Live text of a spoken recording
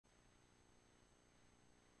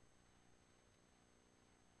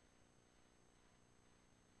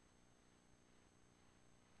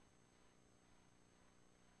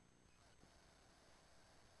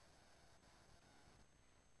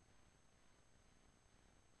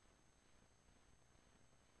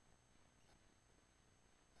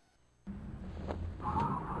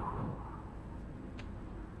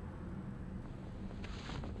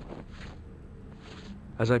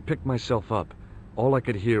As I picked myself up, all I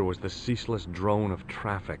could hear was the ceaseless drone of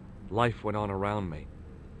traffic. Life went on around me.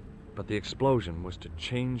 But the explosion was to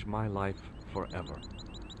change my life forever.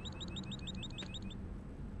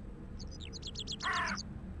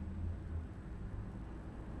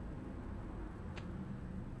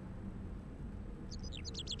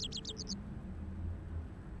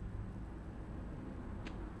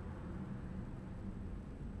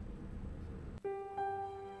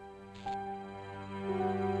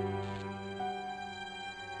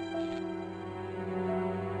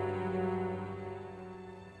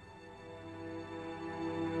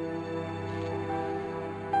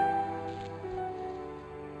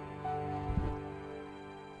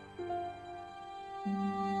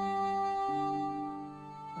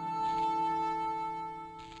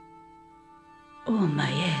 Oh, my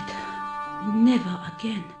head. Never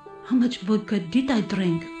again. How much vodka did I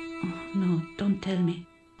drink? Oh, no, don't tell me.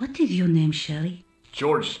 What is your name, Sherry?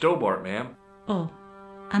 George Stobart, ma'am. Oh,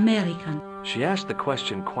 American. She asked the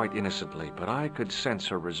question quite innocently, but I could sense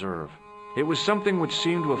her reserve. It was something which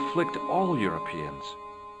seemed to afflict all Europeans.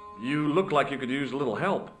 You look like you could use a little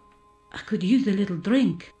help. I could use a little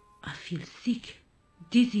drink. I feel sick,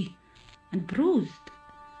 dizzy, and bruised.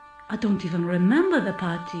 I don't even remember the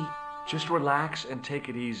party. Just relax and take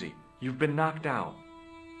it easy. You've been knocked out.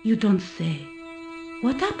 You don't say.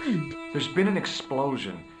 What happened? There's been an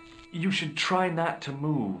explosion. You should try not to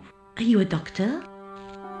move. Are you a doctor?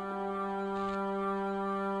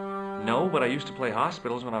 No, but I used to play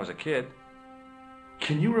hospitals when I was a kid.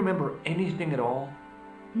 Can you remember anything at all?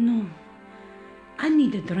 No. I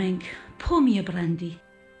need a drink. Pour me a brandy.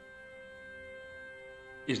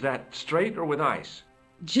 Is that straight or with ice?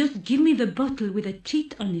 Just give me the bottle with a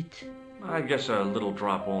teat on it. I guess a little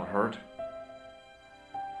drop won't hurt.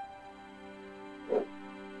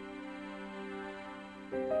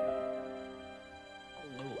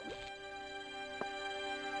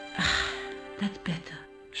 That's better.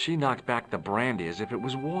 She knocked back the brandy as if it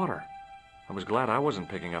was water. I was glad I wasn't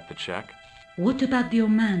picking up the check. What about your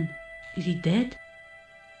man? Is he dead?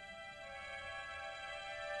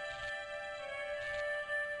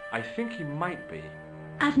 I think he might be.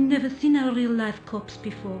 I've never seen a real-life corpse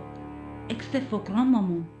before, except for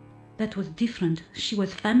Grandmaman. That was different. She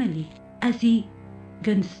was family. Has he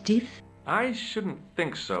gone stiff? I shouldn't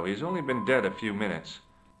think so. He's only been dead a few minutes.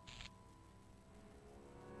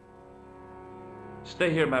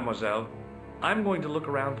 Stay here, mademoiselle. I'm going to look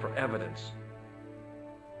around for evidence.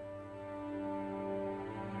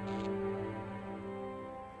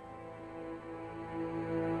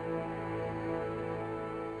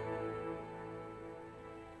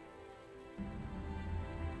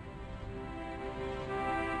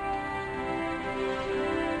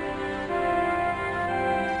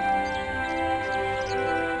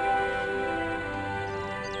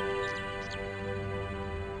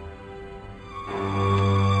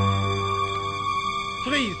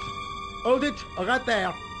 Freeze! Hold it, right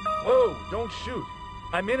there. Whoa, don't shoot.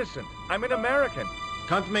 I'm innocent. I'm an American.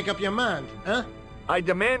 Can't make up your mind, huh? I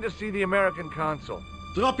demand to see the American consul.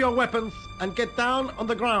 Drop your weapons and get down on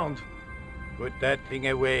the ground. Put that thing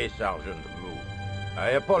away, Sergeant Blue. I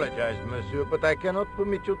apologize, monsieur, but I cannot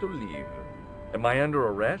permit you to leave. Am I under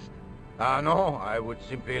arrest? Ah, no, I would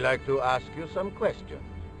simply like to ask you some questions.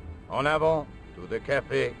 En avant, to the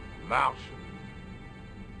café, marche.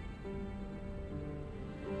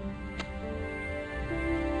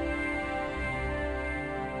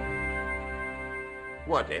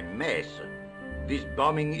 What a mess. This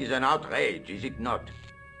bombing is an outrage, is it not?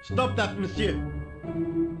 Stop that, monsieur.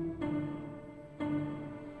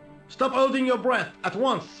 Stop holding your breath at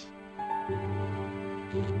once.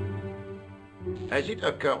 Has it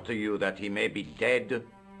occurred to you that he may be dead,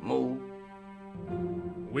 Mou?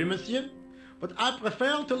 Oui, monsieur. But I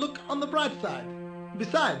prefer to look on the bright side.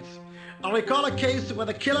 Besides, I recall a case where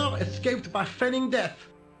the killer escaped by feigning death.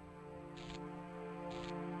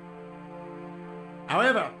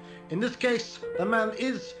 However, in this case, the man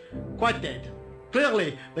is quite dead.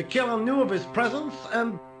 Clearly, the killer knew of his presence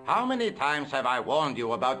and... How many times have I warned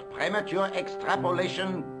you about premature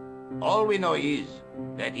extrapolation? All we know is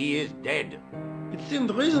that he is dead. It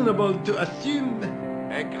seemed reasonable to assume...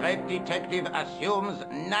 A great detective assumes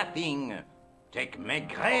nothing. Take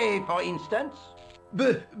Maigret, for instance.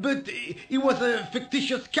 But he was a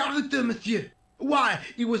fictitious character, monsieur. Why,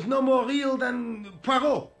 he was no more real than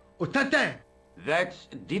Poirot or Tintin. That's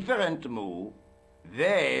different, Mou.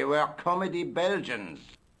 They were comedy Belgians.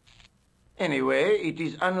 Anyway, it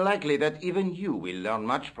is unlikely that even you will learn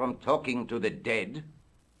much from talking to the dead.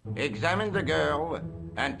 Examine the girl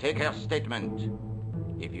and take her statement,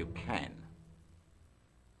 if you can.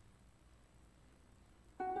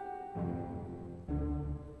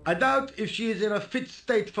 I doubt if she is in a fit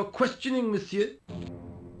state for questioning, monsieur.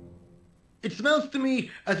 It smells to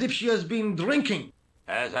me as if she has been drinking.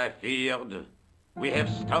 As I feared, we have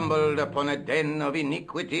stumbled upon a den of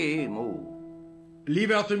iniquity, Moo. Leave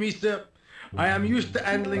her to me, sir. I am used to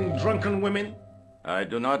handling drunken women. I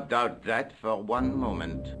do not doubt that for one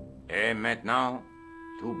moment. Et maintenant,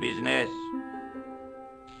 to business.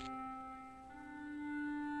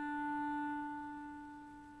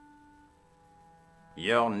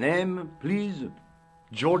 Your name, please?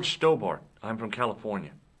 George Stobart. I'm from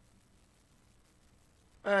California.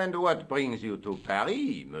 And what brings you to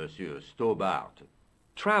Paris, Monsieur Stobart?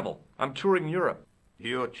 Travel. I'm touring Europe.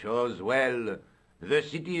 You chose well. The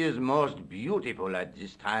city is most beautiful at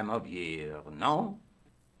this time of year, no?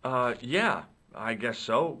 Yeah, I guess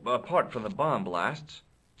so, apart from the bomb blasts.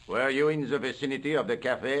 Were you in the vicinity of the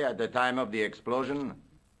cafe at the time of the explosion?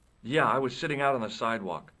 Yeah, I was sitting out on the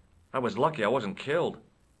sidewalk. I was lucky I wasn't killed.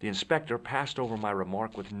 The inspector passed over my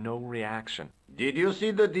remark with no reaction. Did you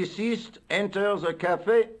see the deceased enter the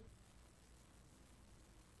cafe?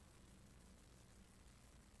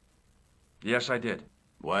 Yes, I did.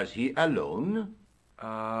 Was he alone?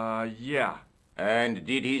 Yeah. And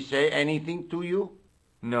did he say anything to you?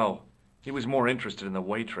 No, he was more interested in the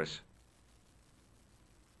waitress.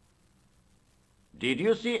 Did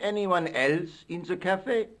you see anyone else in the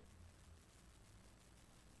cafe?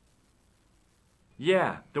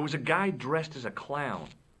 Yeah, there was a guy dressed as a clown.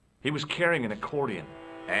 He was carrying an accordion.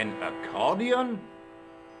 An accordion?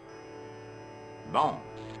 Bon,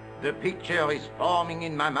 the picture is forming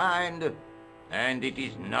in my mind, and it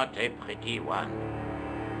is not a pretty one.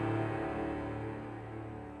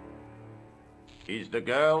 Is the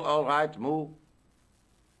girl all right, Moo?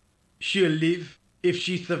 She'll live if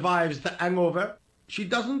she survives the hangover. She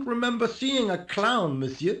doesn't remember seeing a clown,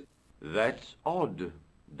 monsieur. That's odd,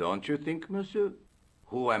 don't you think, monsieur?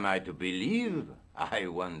 Who am I to believe, I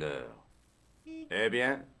wonder? Eh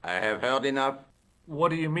bien, I have heard enough. What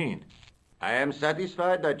do you mean? I am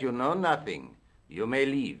satisfied that you know nothing. You may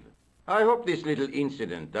leave. I hope this little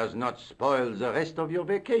incident does not spoil the rest of your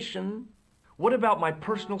vacation. What about my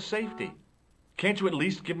personal safety? Can't you at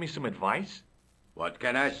least give me some advice? What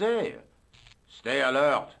can I say? Stay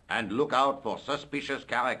alert and look out for suspicious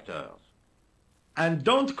characters. And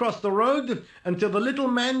don't cross the road until the little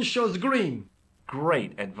man shows green.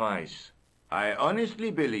 Great advice. I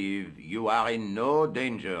honestly believe you are in no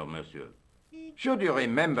danger, monsieur. Should you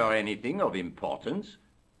remember anything of importance,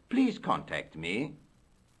 please contact me.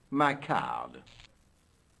 My card.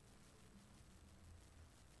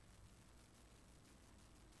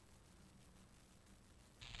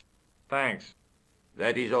 Thanks.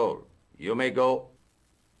 That is all. You may go.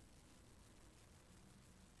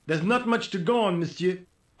 There's not much to go on, monsieur.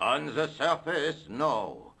 On the surface,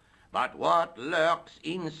 no. But what lurks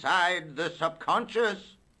inside the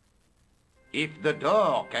subconscious? If the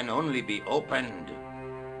door can only be opened.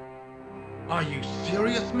 Are you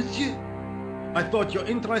serious, monsieur? I thought your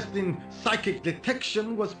interest in psychic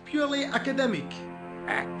detection was purely academic.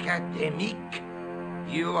 Academic?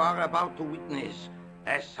 You are about to witness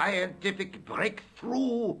a scientific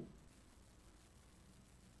breakthrough.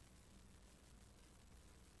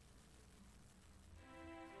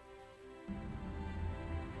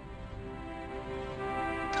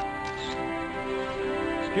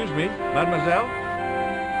 Excuse me, mademoiselle?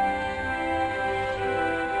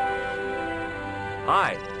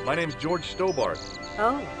 Hi, my name's George Stobart.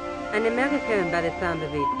 Oh, an American by the sound of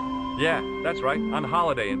it. Yeah, that's right. On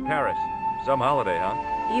holiday in Paris. Some holiday, huh?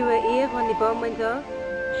 You were here when the bomb went off?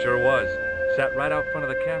 Sure was. Sat right out front of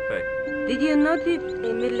the cafe. Did you notice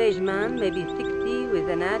a middle-aged man, maybe 60, with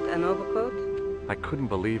an hat and overcoat? I couldn't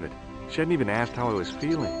believe it. She hadn't even asked how I was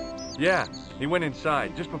feeling. Yeah, he went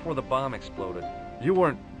inside just before the bomb exploded. You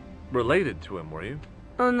weren't related to him, were you?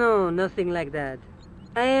 Oh no, nothing like that.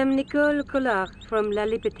 I am Nicole Collard from La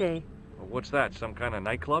Liberté. What's that, some kind of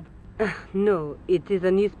nightclub? No, it is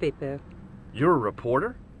a newspaper. You're a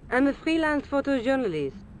reporter? I'm a freelance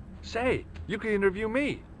photojournalist. Say, you can interview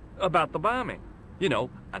me about the bombing. You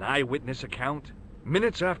know, an eyewitness account.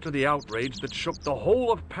 Minutes after the outrage that shook the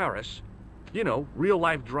whole of Paris. You know,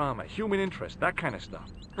 real-life drama, human interest, that kind of stuff.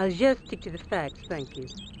 I'll just stick to the facts, thank you.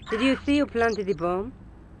 Did you see who planted the bomb?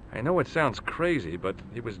 I know it sounds crazy, but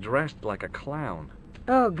he was dressed like a clown.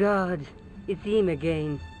 Oh, God. It's him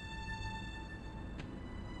again.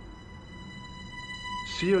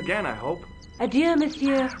 See you again, I hope. Adieu,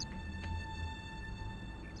 monsieur.